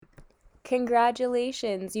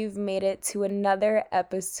Congratulations, you've made it to another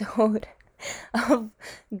episode of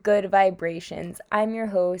Good Vibrations. I'm your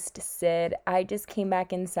host, Sid. I just came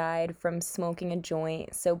back inside from smoking a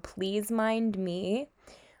joint, so please mind me.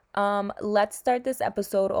 Let's start this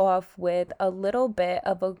episode off with a little bit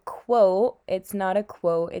of a quote. It's not a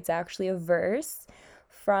quote, it's actually a verse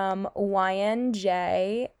from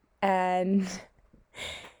YNJ, and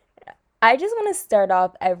I just want to start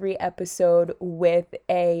off every episode with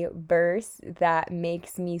a verse that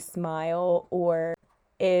makes me smile or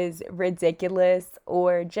is ridiculous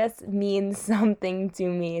or just means something to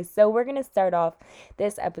me. So we're going to start off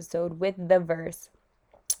this episode with the verse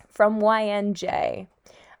from YNJ.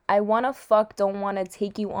 I wanna fuck, don't wanna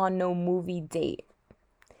take you on no movie date.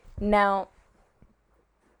 Now,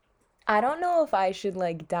 I don't know if I should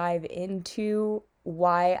dive into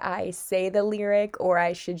why I say the lyric or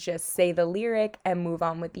I should just say the lyric and move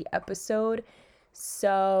on with the episode.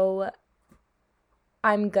 So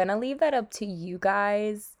I'm gonna leave that up to you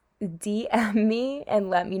guys. DM me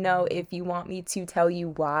and let me know if you want me to tell you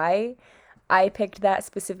why I picked that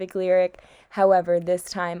specific lyric. However, this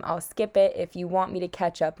time I'll skip it. If you want me to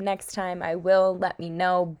catch up next time, I will. Let me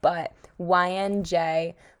know. But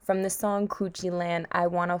YNJ from the song Coochie Land, I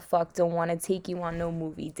Wanna Fuck, Don't Wanna Take You on No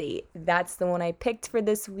Movie Date. That's the one I picked for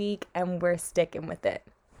this week, and we're sticking with it.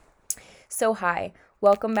 So, hi.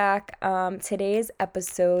 Welcome back. Today's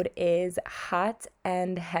episode is hot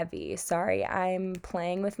and heavy. Sorry, I'm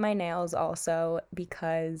playing with my nails also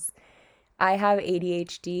because I have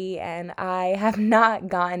ADHD and I have not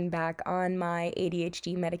gotten back on my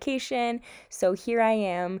ADHD medication. So here I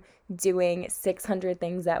am doing 600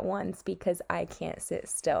 things at once because I can't sit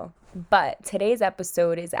still. But today's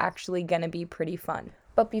episode is actually going to be pretty fun.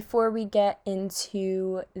 But before we get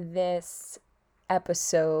into this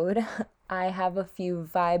episode, I have a few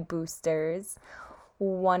vibe boosters.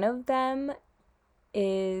 One of them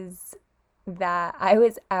is that I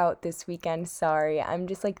was out this weekend. Sorry, I'm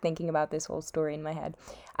just thinking about this whole story in my head.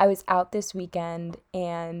 I was out this weekend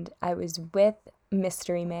and I was with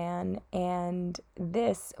Mystery Man, and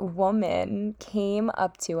this woman came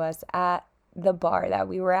up to us at the bar that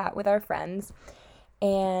we were at with our friends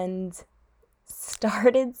and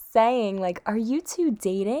started saying, are you two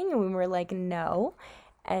dating? And we were like, no.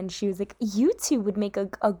 And she was like, you two would make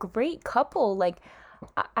a great couple.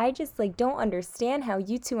 I just don't understand how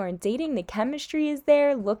you two aren't dating. The chemistry is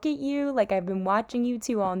there. Look at you. I've been watching you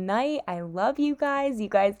two all night. I love you guys. You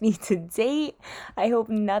guys need to date. I hope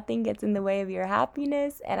nothing gets in the way of your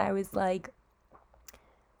happiness. And I was like,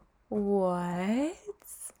 what?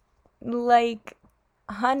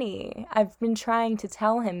 Honey, I've been trying to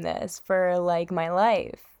tell him this for my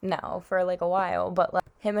life. No, for a while, but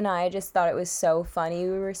him and I just thought it was so funny.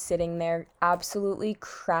 We were sitting there absolutely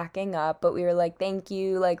cracking up, but we were like, thank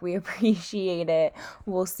you, we appreciate it.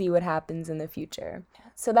 We'll see what happens in the future.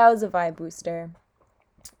 So that was a vibe booster.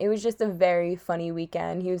 It was just a very funny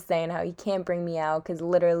weekend. He was saying how he can't bring me out because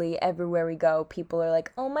literally everywhere we go, people are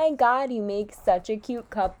like, oh my God, you make such a cute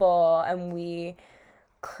couple. And we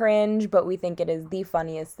cringe, but we think it is the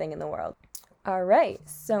funniest thing in the world. All right,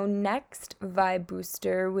 so next vibe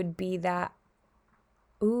booster would be that,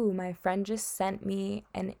 ooh, my friend just sent me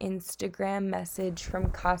an Instagram message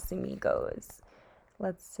from Casamigos.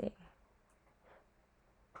 Let's see.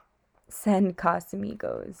 Send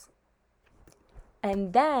Casamigos.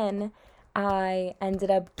 And then I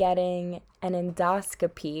ended up getting an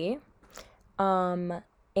endoscopy.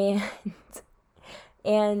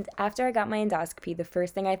 And after I got my endoscopy, the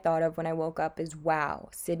first thing I thought of when I woke up is, wow,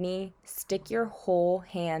 Sydney, stick your whole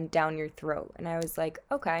hand down your throat. And I was like,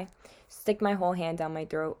 okay, stick my whole hand down my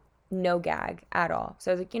throat, no gag at all. So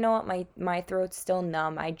I was like, you know what, my throat's still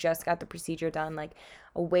numb. I just got the procedure done.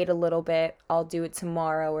 I'll wait a little bit. I'll do it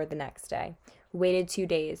tomorrow or the next day. Waited 2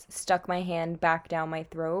 days, stuck my hand back down my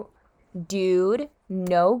throat. Dude,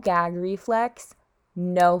 no gag reflex,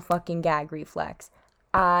 no fucking gag reflex.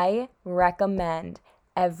 I recommend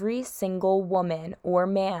every single woman or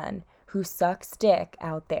man who sucks dick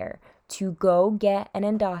out there to go get an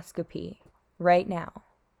endoscopy right now.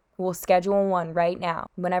 We'll schedule one right now.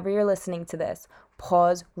 Whenever you're listening to this,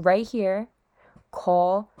 pause right here.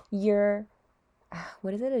 Call your,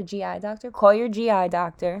 a GI doctor? Call your GI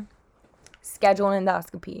doctor. Schedule an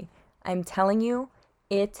endoscopy. I'm telling you,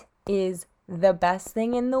 it is the best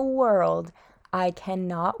thing in the world. I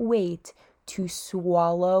cannot wait to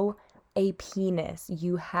swallow a penis.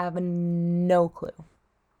 You have no clue.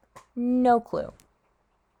 No clue.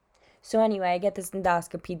 So anyway, I get this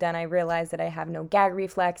endoscopy done. I realize that I have no gag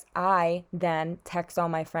reflex. I then text all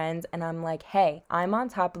my friends and I'm like, hey, I'm on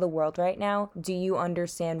top of the world right now. Do you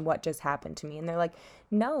understand what just happened to me? And they're like,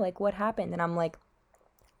 no, like what happened? And I'm like,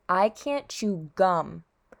 I can't chew gum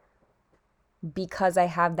because I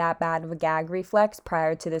have that bad of a gag reflex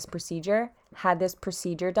prior to this procedure. Had this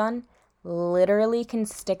procedure done, literally can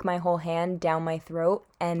stick my whole hand down my throat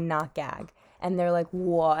and not gag. And they're like,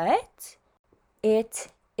 what? It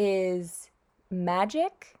is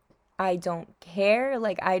magic. I don't care.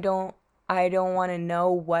 Like I don't want to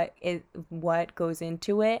know what goes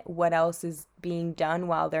into it, what else is being done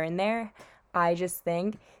while they're in there. I just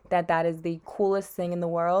think that that is the coolest thing in the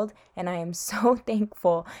world, and I am so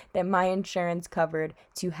thankful that my insurance covered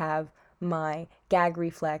to have my gag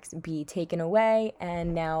reflex be taken away,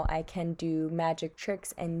 and now I can do magic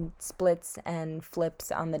tricks and splits and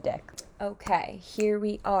flips on the dick. Okay, here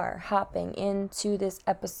we are hopping into this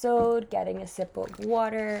episode, getting a sip of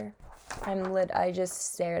water. I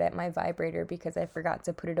just stared at my vibrator because I forgot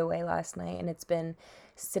to put it away last night, and it's been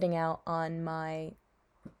sitting out on my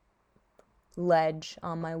ledge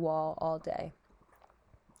on my wall all day.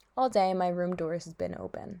 All day, my room doors has been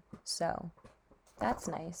open, so that's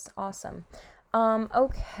nice. Awesome.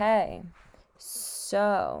 Okay.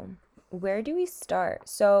 So, where do we start?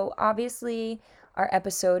 So, obviously, our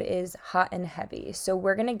episode is hot and heavy. So,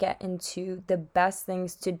 we're going to get into the best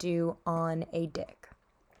things to do on a dick.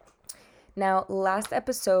 Now, last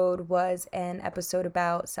episode was an episode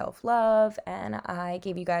about self-love, and I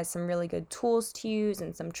gave you guys some really good tools to use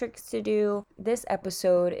and some tricks to do. This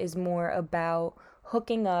episode is more about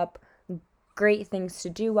hooking up, great things to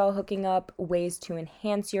do while hooking up, ways to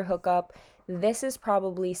enhance your hookup. This is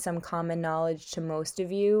probably some common knowledge to most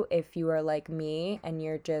of you if you are like me and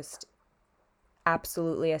you're just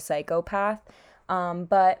absolutely a psychopath.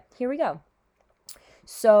 But here we go.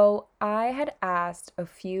 So I had asked a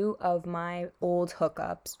few of my old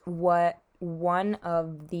hookups what one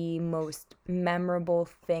of the most memorable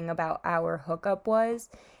thing about our hookup was,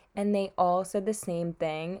 and they all said the same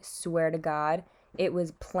thing. Swear to God, it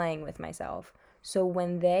was playing with myself. So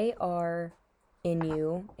when they are in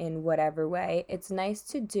you in whatever way, it's nice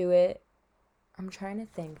to do it. I'm trying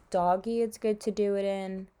to think. Doggy, it's good to do it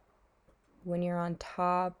in. When you're on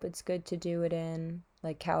top, it's good to do it in,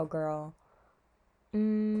 like cowgirl.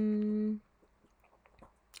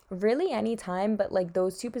 Really anytime, but like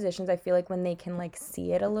those two positions, I feel like when they can like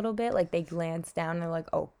see it a little bit, like they glance down and they're like,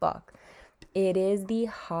 oh fuck. It is the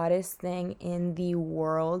hottest thing in the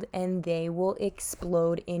world and they will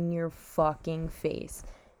explode in your fucking face.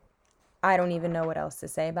 I don't even know what else to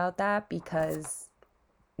say about that because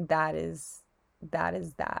that is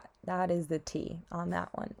that. That is the tea on that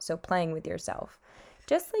one. So playing with yourself.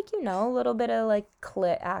 Just like, a little bit of like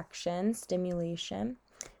clit action, stimulation.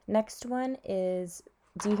 Next one is,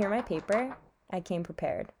 do you hear my paper? I came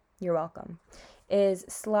prepared. You're welcome. Is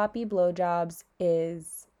sloppy blowjobs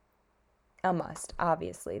is a must,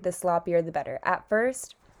 obviously. The sloppier, the better. At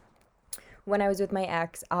first, when I was with my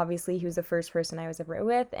ex, obviously he was the first person I was ever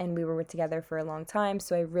with, and we were together for a long time,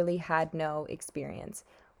 so I really had no experience.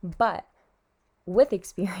 But with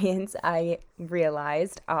experience, I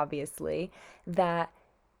realized, obviously, that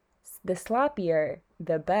the sloppier,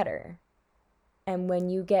 the better. And when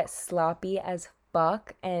you get sloppy as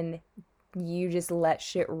fuck and you just let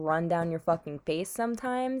shit run down your fucking face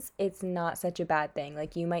sometimes, it's not such a bad thing.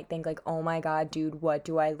 Like, you might think like, oh my God, dude, what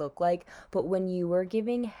do I look like? But when you are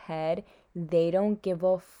giving head, they don't give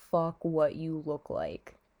a fuck what you look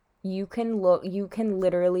like. You can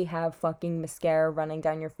literally have fucking mascara running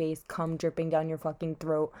down your face, cum dripping down your fucking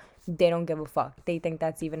throat. They don't give a fuck. They think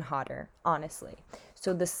that's even hotter, honestly.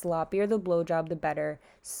 So the sloppier the blowjob, the better.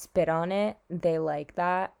 Spit on it. They like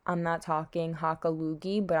that. I'm not talking hock a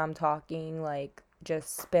loogie, but I'm talking like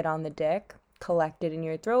just spit on the dick, collect it in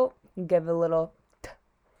your throat, give a little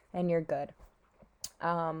and you're good.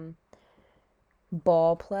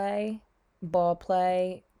 Ball play. Ball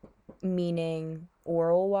play meaning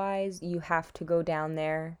oral wise, you have to go down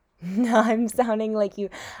there. No, I'm sounding like you,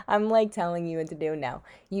 I'm like telling you what to do. No,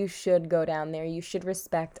 you should go down there. You should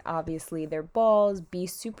respect, obviously, their balls. Be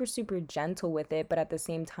super, super gentle with it, but at the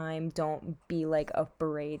same time, don't be like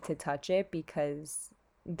afraid to touch it because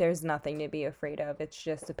there's nothing to be afraid of. It's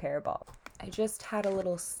just a pair of balls. I just had a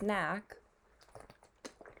little snack.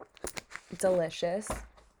 Delicious.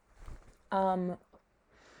 The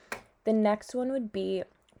next one would be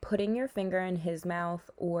putting your finger in his mouth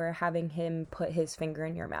or having him put his finger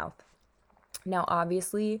in your mouth. Now,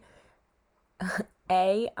 obviously,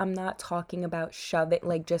 I'm not talking about shove it,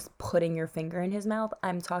 like just putting your finger in his mouth.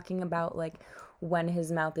 I'm talking about like when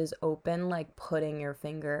his mouth is open, like putting your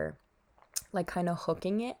finger like kind of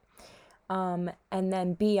hooking it. And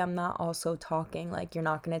then B, I'm not also talking, like you're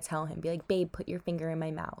not going to tell him, be like, babe, put your finger in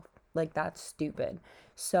my mouth. Like that's stupid.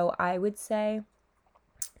 So I would say,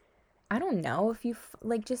 I don't know if you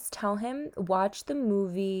like just tell him, watch the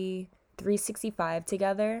movie 365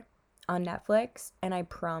 together on Netflix, and I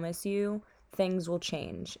promise you things will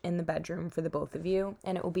change in the bedroom for the both of you,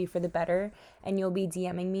 and it will be for the better. And you'll be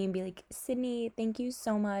DMing me and be like, Sydney, thank you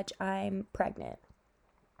so much. I'm pregnant.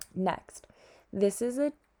 Next, this is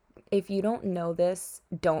a, if you don't know this,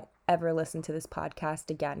 don't ever listen to this podcast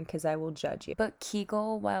again because I will judge you. But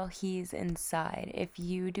Kegel while he's inside. If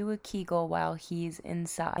you do a Kegel while he's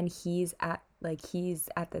inside and he's at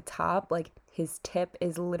the top, like his tip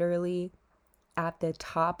is literally at the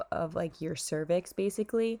top of like your cervix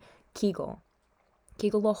basically, Kegel.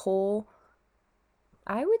 Kegel the whole,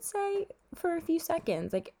 I would say for a few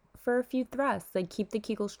seconds, like for a few thrusts, like keep the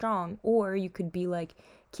Kegel strong. Or you could be like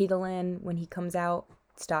Kegel in when he comes out,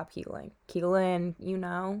 stop Kegling. Kegel in,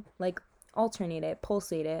 like alternate it,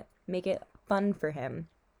 pulsate it, make it fun for him.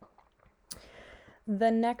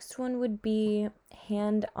 The next one would be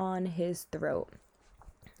hand on his throat.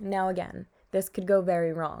 Now again, this could go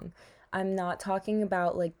very wrong. I'm not talking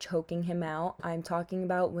about like choking him out. I'm talking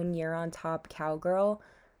about when you're on top cowgirl,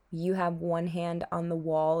 you have one hand on the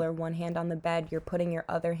wall or one hand on the bed, you're putting your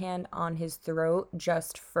other hand on his throat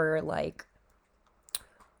just for like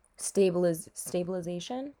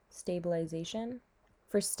stabilization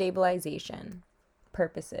for stabilization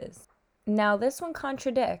purposes. Now this one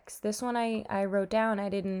contradicts. This one I wrote down. I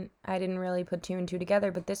didn't really put two and two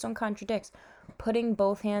together, but this one contradicts. Putting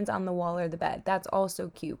both hands on the wall or the bed. That's also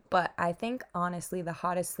cute, but I think honestly the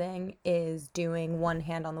hottest thing is doing one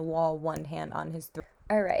hand on the wall, one hand on his throat.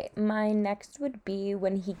 All right, my next would be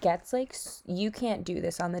when he gets like, you can't do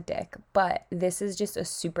this on the dick, but this is just a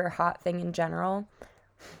super hot thing in general.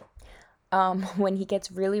 When he gets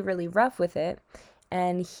really, really rough with it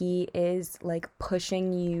and he is like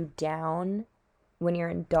pushing you down when you're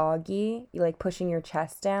in doggy, you like pushing your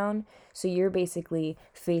chest down. So you're basically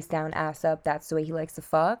face down, ass up. That's the way he likes to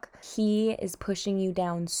fuck. He is pushing you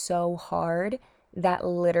down so hard that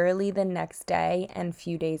literally the next day and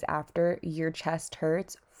few days after, your chest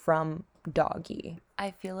hurts from doggy.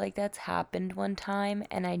 I feel like that's happened one time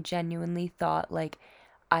and I genuinely thought like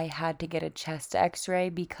I had to get a chest x-ray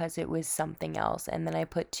because it was something else. And then I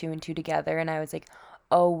put two and two together and I was like,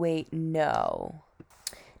 oh wait, no.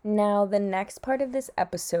 Now, the next part of this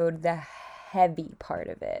episode, the heavy part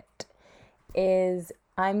of it, is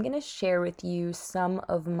I'm going to share with you some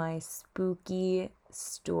of my spooky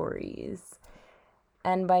stories.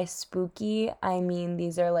 And by spooky, I mean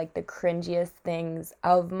these are like the cringiest things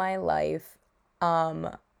of my life.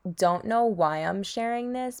 Don't know why I'm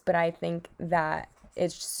sharing this, but I think that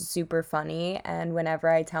it's super funny. And whenever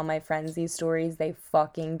I tell my friends these stories, they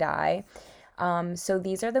fucking die. So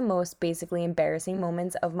these are the most basically embarrassing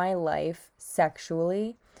moments of my life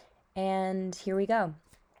sexually. And here we go.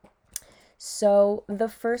 So the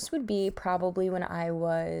first would be probably when I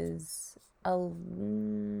was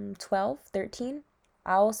 12, 13.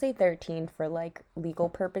 I'll say 13 for like legal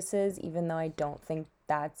purposes, even though I don't think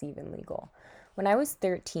that's even legal. When I was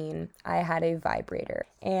 13, I had a vibrator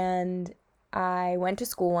and I went to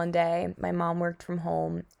school one day. My mom worked from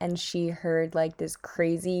home and she heard like this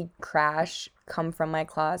crazy crash come from my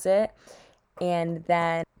closet and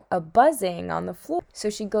then a buzzing on the floor. So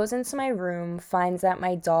she goes into my room, finds that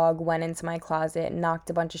my dog went into my closet, knocked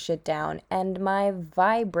a bunch of shit down, and my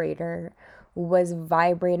vibrator was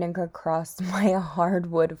vibrating across my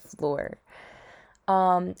hardwood floor.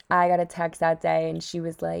 I got a text that day and she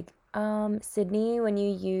was like, Sydney, when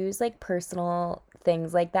you use like personal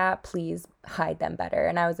things like that, please hide them better.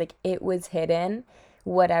 And I was like, it was hidden.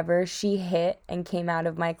 Whatever she hit and came out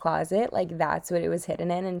of my closet, like that's what it was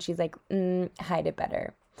hidden in. And she's like, hide it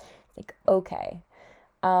better. Like, okay.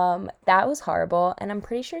 That was horrible. And I'm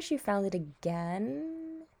pretty sure she found it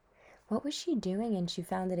again. What was she doing? And she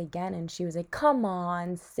found it again. And she was like, come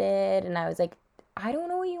on, Sid. And I was like, I don't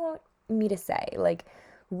know what you want me to say. Like,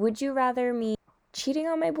 would you rather me cheating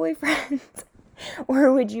on my boyfriend?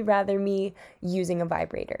 Or would you rather me using a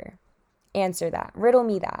vibrator? Answer that. Riddle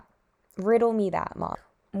me that. Riddle me that, Mom.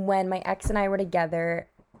 When my ex and I were together,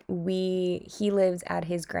 he lived at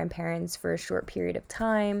his grandparents' for a short period of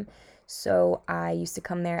time. So I used to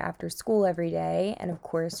come there after school every day. And of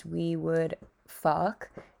course, we would fuck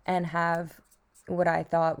and have what I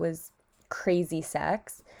thought was crazy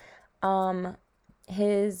sex.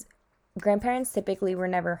 His grandparents typically were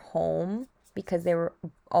never home because they were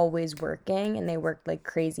always working and they worked like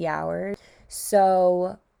crazy hours.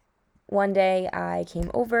 So one day I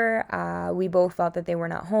came over, we both felt that they were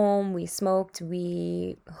not home, we smoked,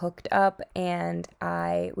 we hooked up, and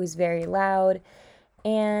I was very loud,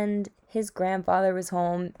 and his grandfather was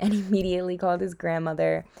home and immediately called his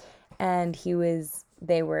grandmother, and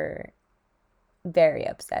they were very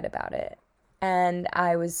upset about it. And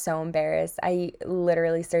I was so embarrassed. I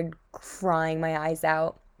literally started crying my eyes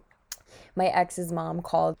out. My ex's mom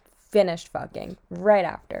called, finished fucking right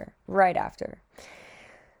after. Right after.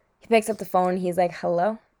 He picks up the phone. He's like,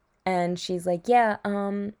 hello? And she's like, yeah,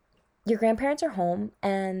 your grandparents are home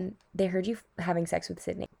and they heard you having sex with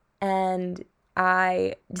Sydney. And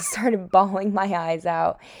I started bawling my eyes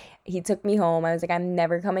out. He took me home. I was like, I'm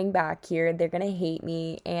never coming back here. They're going to hate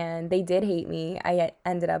me. And they did hate me. I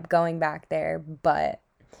ended up going back there, but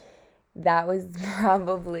that was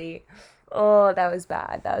probably, oh, that was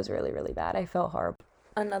bad. That was really, really bad. I felt horrible.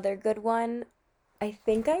 Another good one, I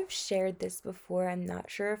think I've shared this before. I'm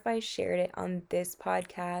not sure if I shared it on this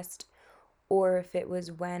podcast or if it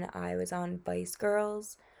was when I was on Vice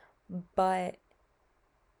Girls, but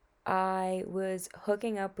I was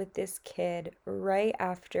hooking up with this kid right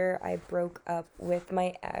after I broke up with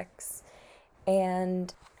my ex,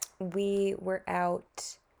 and we were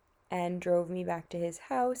out and drove me back to his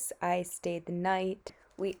house. I stayed the night.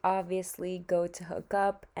 We obviously go to hook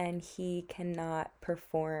up, and he cannot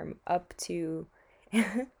perform up to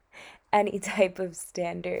any type of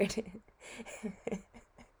standard.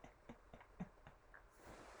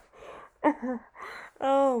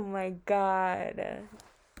 Oh my god.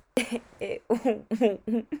 It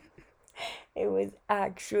it was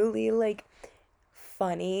actually like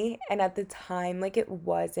funny, and at the time like it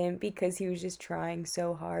wasn't because he was just trying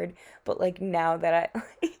so hard, but like now that I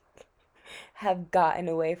like have gotten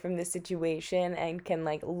away from the situation and can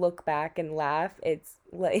like look back and laugh, it's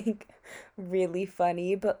like really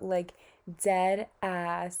funny, but like dead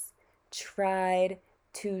ass tried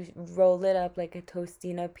to roll it up like a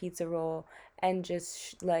Tostina pizza roll and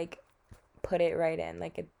just like put it right in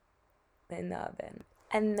like in the oven.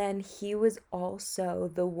 And then he was also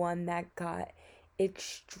the one that got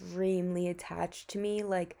extremely attached to me.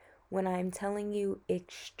 Like, when I'm telling you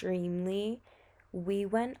extremely, we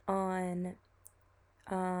went on,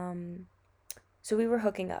 um, so we were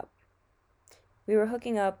hooking up. We were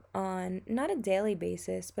hooking up on not a daily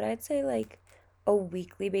basis, but I'd say like a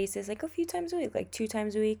weekly basis, like a few times a week, like 2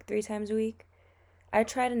 times a week, 3 times a week. I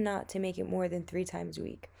try to not to make it more than 3 times a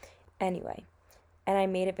week. Anyway, and I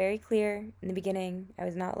made it very clear in the beginning, I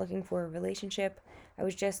was not looking for a relationship. I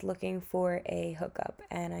was just looking for a hookup.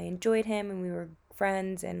 And I enjoyed him and we were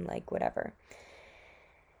friends and like whatever.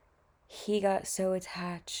 He got so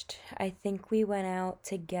attached. I think we went out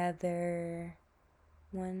together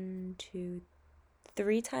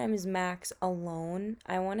 3 times max alone.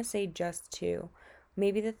 I want to say just 2.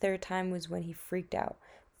 Maybe the third time was when he freaked out.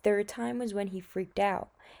 Third time was when he freaked out.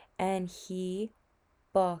 And he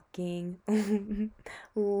fucking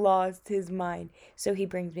lost his mind. So he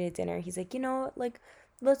brings me to dinner. He's like, you know what, like,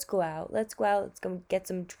 let's go out. Let's go out. Let's go get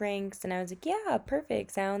some drinks. And I was like, yeah,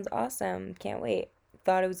 perfect. Sounds awesome. Can't wait.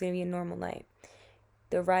 Thought it was going to be a normal night.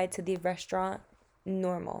 The ride to the restaurant,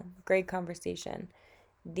 normal. Great conversation.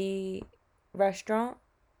 The restaurant,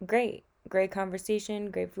 great. Great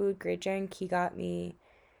conversation, great food, great drink. He got me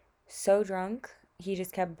so drunk. He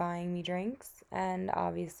just kept buying me drinks, and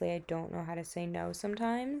obviously I don't know how to say no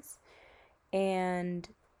sometimes. And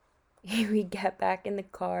we get back in the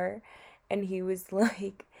car, and he was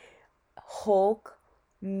like, Hulk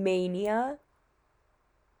Mania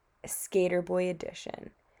Skater Boy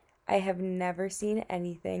Edition. I have never seen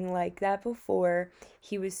anything like that before.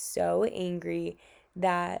 He was so angry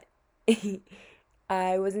that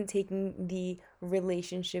I wasn't taking the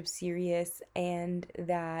relationship serious and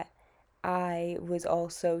that I was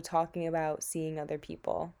also talking about seeing other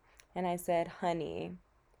people. And I said, honey,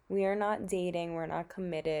 we are not dating, we're not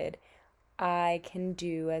committed. I can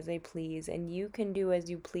do as I please, and you can do as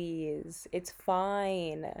you please. It's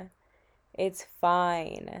fine. It's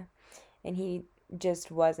fine. And he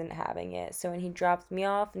just wasn't having it. So when he dropped me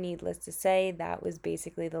off, needless to say, that was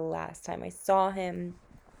basically the last time I saw him.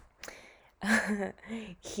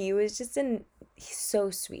 He was just he's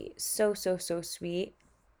so sweet. So, so, so sweet.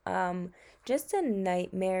 Um, just a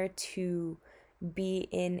nightmare to be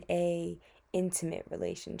in a intimate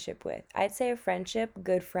relationship with. I'd say a friendship,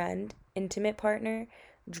 good friend, intimate partner,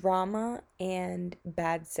 drama, and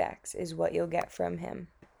bad sex is what you'll get from him.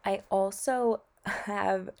 I also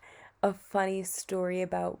have a funny story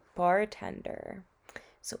about Bartender.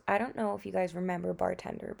 So I don't know if you guys remember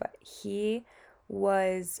Bartender, but he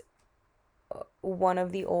was one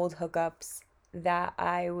of the old hookups that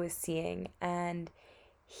I was seeing, and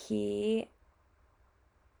he,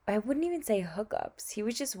 I wouldn't even say hookups. He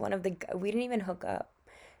was just one of the, we didn't even hook up.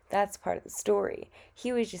 That's part of the story.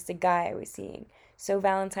 He was just a guy I was seeing. So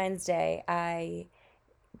Valentine's Day,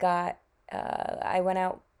 got, I went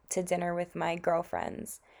out to dinner with my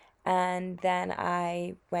girlfriends, and then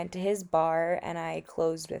I went to his bar and I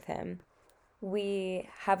closed with him. We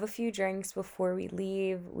have a few drinks before we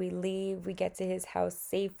leave. We get to his house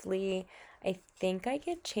safely. I think I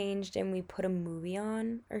get changed and we put a movie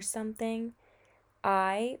on or something.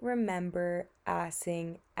 I remember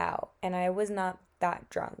assing out, and I was not that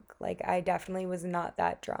drunk. Like, I definitely was not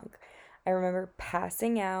that drunk. I remember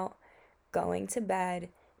passing out, going to bed,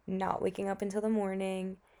 not waking up until the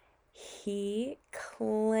morning. He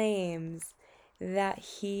claims that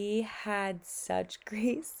he had such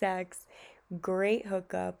great sex, great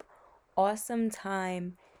hookup, awesome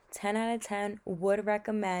time, 10 out of 10, would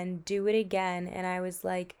recommend, do it again. And I was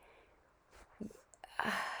like,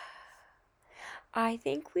 I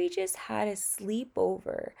think we just had a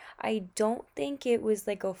sleepover. I don't think it was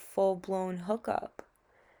like a full blown hookup.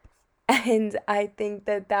 And I think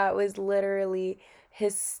that that was literally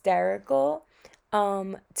hysterical.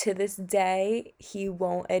 To this day, he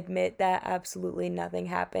won't admit that absolutely nothing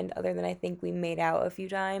happened other than I think we made out a few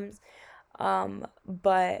times.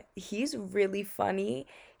 But he's really funny.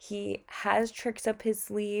 He has tricks up his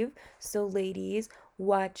sleeve. So, ladies,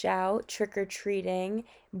 watch out. Trick or treating.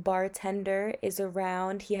 Bartender is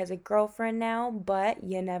around. He has a girlfriend now, but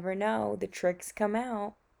you never know. The tricks come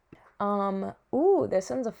out. Ooh, this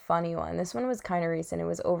one's a funny one. This one was kind of recent. It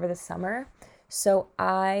was over the summer. So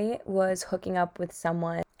I was hooking up with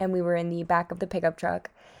someone and we were in the back of the pickup truck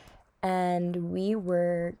and we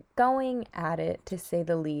were going at it, to say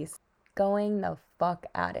the least. Going the fuck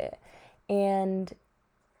at it. And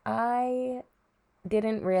I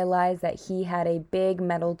didn't realize that he had a big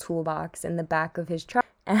metal toolbox in the back of his truck.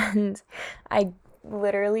 And I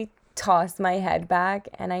literally tossed my head back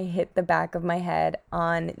and I hit the back of my head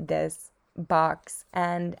on this box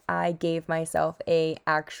and I gave myself a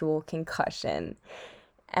actual concussion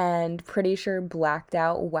and pretty sure blacked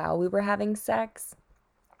out while we were having sex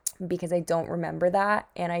because I don't remember that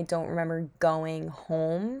and I don't remember going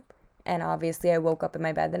home. And obviously I woke up in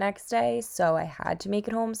my bed the next day, so I had to make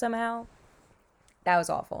it home somehow. That was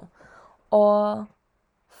awful.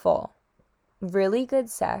 Awful. Really good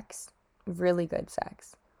sex. Really good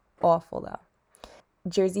sex. Awful though.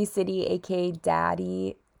 Jersey City, aka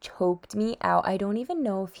Daddy, choked me out. I don't even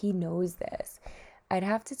know if he knows this. I'd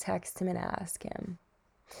have to text him and ask him.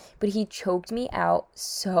 But he choked me out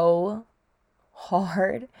so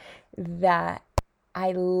hard that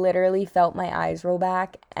I literally felt my eyes roll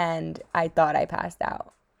back and I thought I passed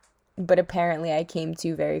out. But apparently I came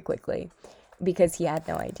to very quickly because he had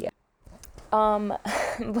no idea.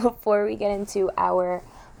 Before we get into our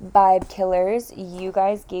vibe killers, you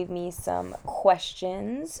guys gave me some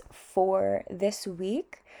questions for this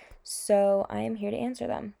week, so I am here to answer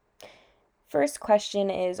them. First question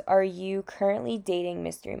is, are you currently dating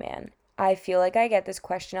Mystery Man? I feel like I get this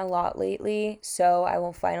question a lot lately, so I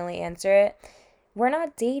will finally answer it. We're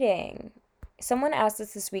not dating. Someone asked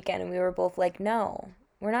us this weekend and we were both like, no,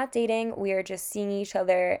 we're not dating. We are just seeing each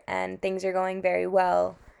other and things are going very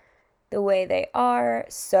well the way they are.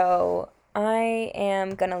 So I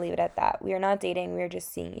am going to leave it at that. We are not dating. We are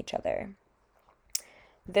just seeing each other.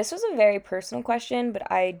 This was a very personal question,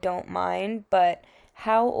 but I don't mind. But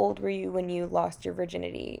how old were you when you lost your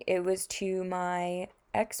virginity? It was to my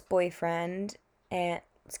ex-boyfriend. And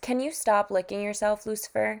can you stop licking yourself,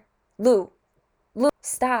 Lucifer? Lou,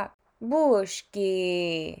 stop.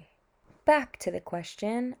 Bushki. Back to the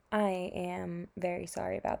question. I am very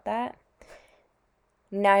sorry about that.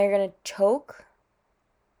 Now you're gonna choke?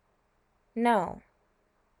 No.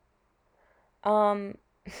 Um,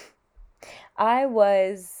 I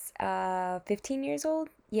was 15 years old.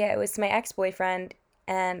 Yeah, it was my ex-boyfriend,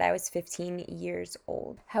 and I was 15 years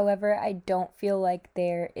old. However, I don't feel like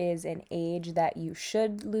there is an age that you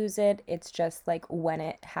should lose it. It's just like when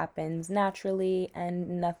it happens naturally,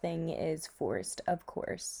 and nothing is forced, of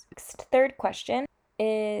course. Third question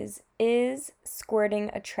is squirting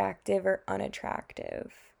attractive or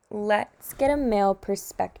unattractive? Let's get a male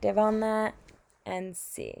perspective on that and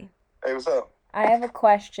see. Hey, what's up? I have a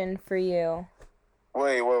question for you.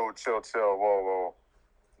 Wait, whoa, chill, whoa.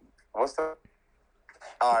 What's the?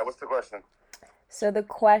 All right, what's the question? So the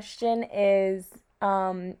question is,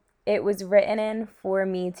 it was written in for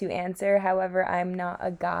me to answer. However, I'm not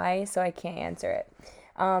a guy, so I can't answer it.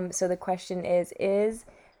 So the question is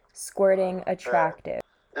squirting attractive?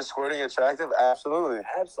 Is squirting attractive? Absolutely.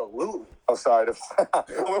 Absolutely. Oh, sorry. With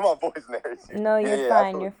my voice there. No, you're fine,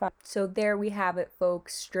 absolutely. you're fine. So there we have it,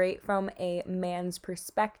 folks. Straight from a man's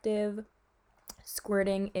perspective,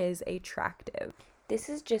 squirting is attractive. This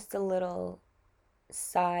is just a little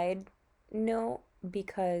side note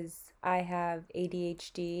because I have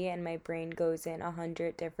ADHD and my brain goes in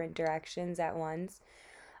 100 different directions at once.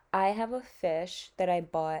 I have a fish that I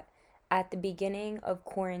bought at the beginning of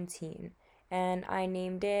quarantine, and I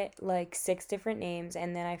named it like 6 different names,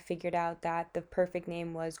 and then I figured out that the perfect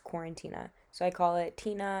name was Quarantina. So I call it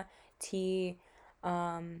Tina T.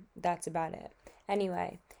 That's about it.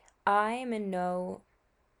 Anyway, I am in no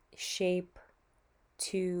shape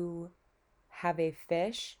to have a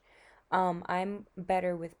fish. I'm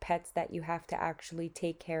better with pets that you have to actually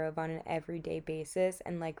take care of on an everyday basis.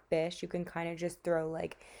 And like fish, you can kind of just throw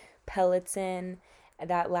like pellets in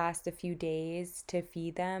that last a few days to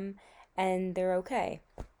feed them, and they're okay.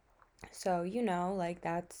 So, like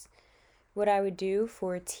that's what I would do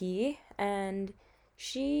for tea. And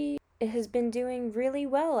she has been doing really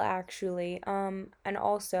well, actually. And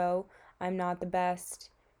also, I'm not the best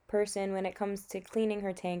person when it comes to cleaning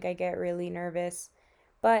her tank. I get really nervous.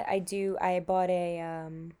 But I bought a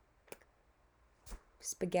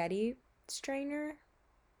spaghetti strainer,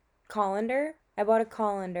 colander. I bought a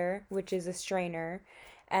colander, which is a strainer,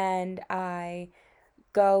 and I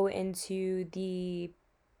go into the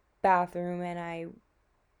bathroom and I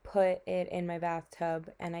put it in my bathtub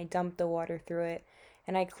and I dump the water through it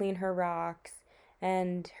and I clean her rocks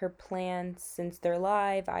and her plants. Since they're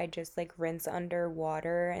live, I just like rinse under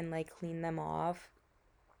water and like clean them off.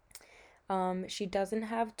 She doesn't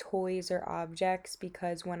have toys or objects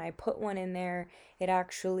because when I put one in there, it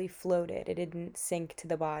actually floated. It didn't sink to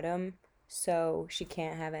the bottom, so she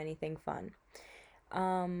can't have anything fun.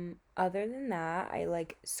 Other than that, I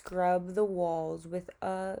like scrub the walls with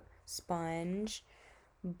a sponge,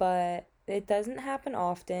 but it doesn't happen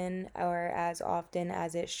often or as often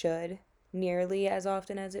as it should, nearly as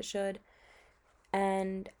often as it should.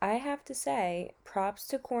 And I have to say, props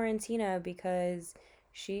to Quarantina because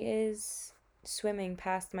she is swimming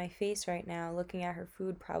past my face right now, looking at her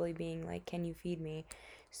food, probably being like, "Can you feed me?"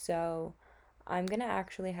 So I'm gonna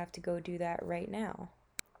actually have to go do that right now.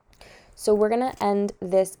 So we're gonna end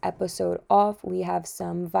this episode off. We have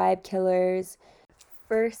some vibe killers.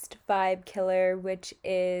 First vibe killer, which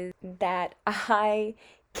is that I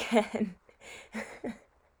can.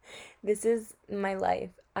 This is my life.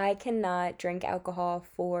 I cannot drink alcohol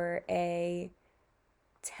for a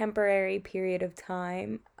temporary period of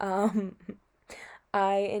time.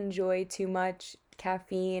 I enjoy too much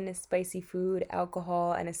caffeine, spicy food,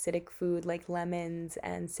 alcohol, and acidic food like lemons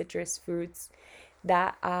and citrus fruits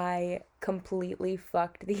that I completely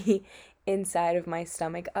fucked the inside of my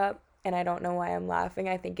stomach up. And I don't know why I'm laughing.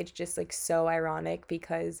 I think it's just like so ironic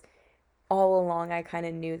because all along I kind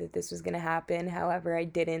of knew that this was going to happen. However, I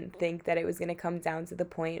didn't think that it was going to come down to the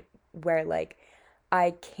point where like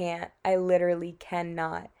I literally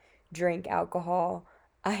cannot drink alcohol.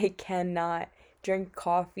 I cannot drink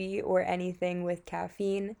coffee or anything with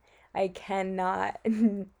caffeine. I cannot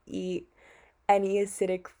eat any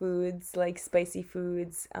acidic foods like spicy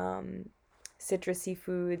foods, citrusy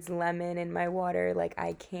foods, lemon in my water. Like,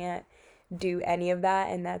 I can't do any of that,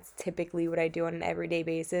 and that's typically what I do on an everyday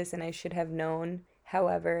basis, and I should have known.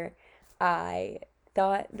 However, I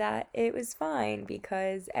thought that it was fine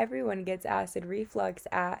because everyone gets acid reflux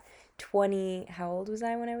at 20. How old was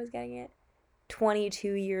I when I was getting it?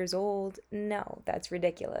 22 years old. No, that's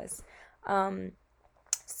ridiculous. Um,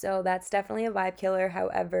 so that's definitely a vibe killer.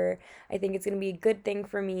 However, I think it's going to be a good thing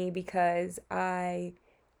for me because I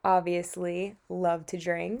obviously love to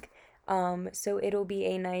drink. So it'll be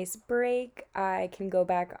a nice break. I can go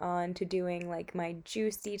back on to doing like my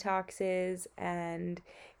juice detoxes and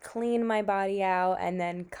clean my body out. And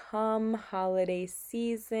then come holiday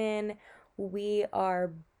season, we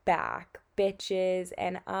are back, bitches.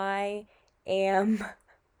 And I am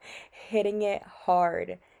hitting it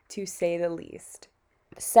hard, to say the least.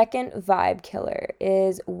 Second vibe killer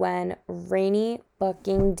is when rainy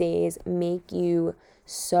fucking days make you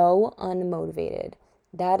so unmotivated.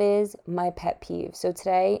 That is my pet peeve. So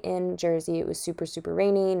today in Jersey, it was super, super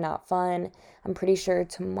rainy, not fun. I'm pretty sure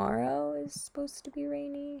tomorrow is supposed to be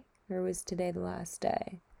rainy. Or was today the last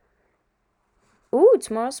day? Ooh,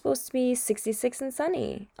 tomorrow's supposed to be 66 and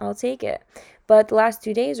sunny. I'll take it. But the last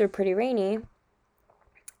 2 days are pretty rainy. And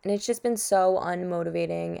it's just been so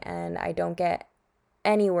unmotivating, and I don't get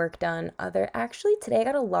any work done. Actually, today I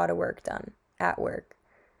got a lot of work done at work.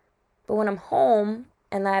 But when I'm home,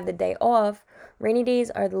 and I have the day off, rainy days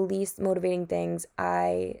are the least motivating things.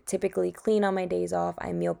 I typically clean on my days off,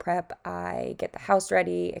 I meal prep, I get the house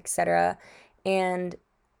ready, etc. And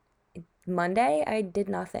Monday, I did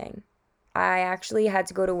nothing. I actually had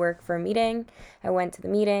to go to work for a meeting. I went to the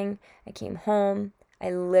meeting, I came home,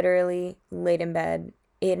 I literally laid in bed,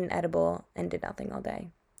 ate an edible, and did nothing all day.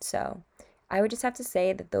 So I would just have to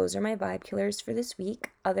say that those are my vibe killers for this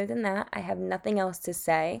week. Other than that, I have nothing else to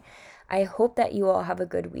say. I hope that you all have a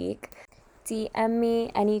good week. DM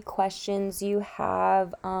me any questions you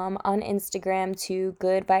have on Instagram to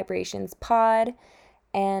Good Vibrations Pod,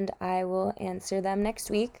 and I will answer them next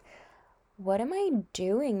week. What am I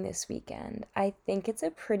doing this weekend? I think it's a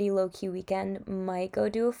pretty low-key weekend. Might go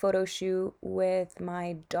do a photo shoot with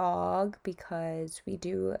my dog because we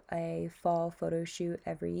do a fall photo shoot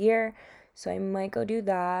every year. So I might go do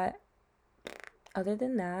that. Other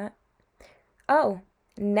than that, oh,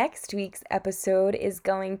 next week's episode is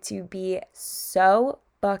going to be so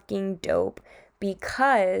fucking dope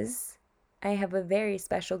because I have a very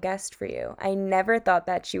special guest for you. I never thought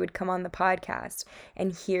that she would come on the podcast,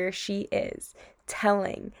 and here she is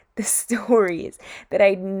telling the stories that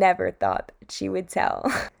I never thought that she would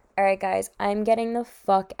tell. All right, guys, I'm getting the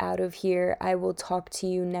fuck out of here. I will talk to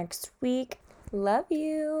you next week. Love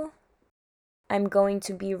you. I'm going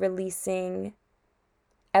to be releasing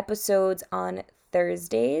episodes on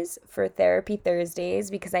Thursdays for Therapy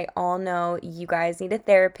Thursdays because I all know you guys need a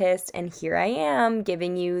therapist, and here I am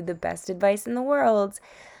giving you the best advice in the world.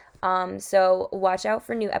 So watch out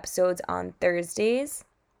for new episodes on Thursdays.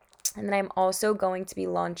 And then I'm also going to be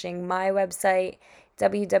launching my website,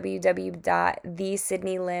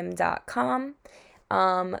 www.thesydneylim.com.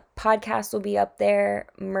 Podcasts will be up there,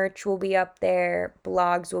 merch will be up there,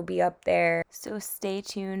 blogs will be up there. So stay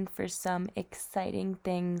tuned for some exciting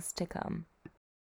things to come.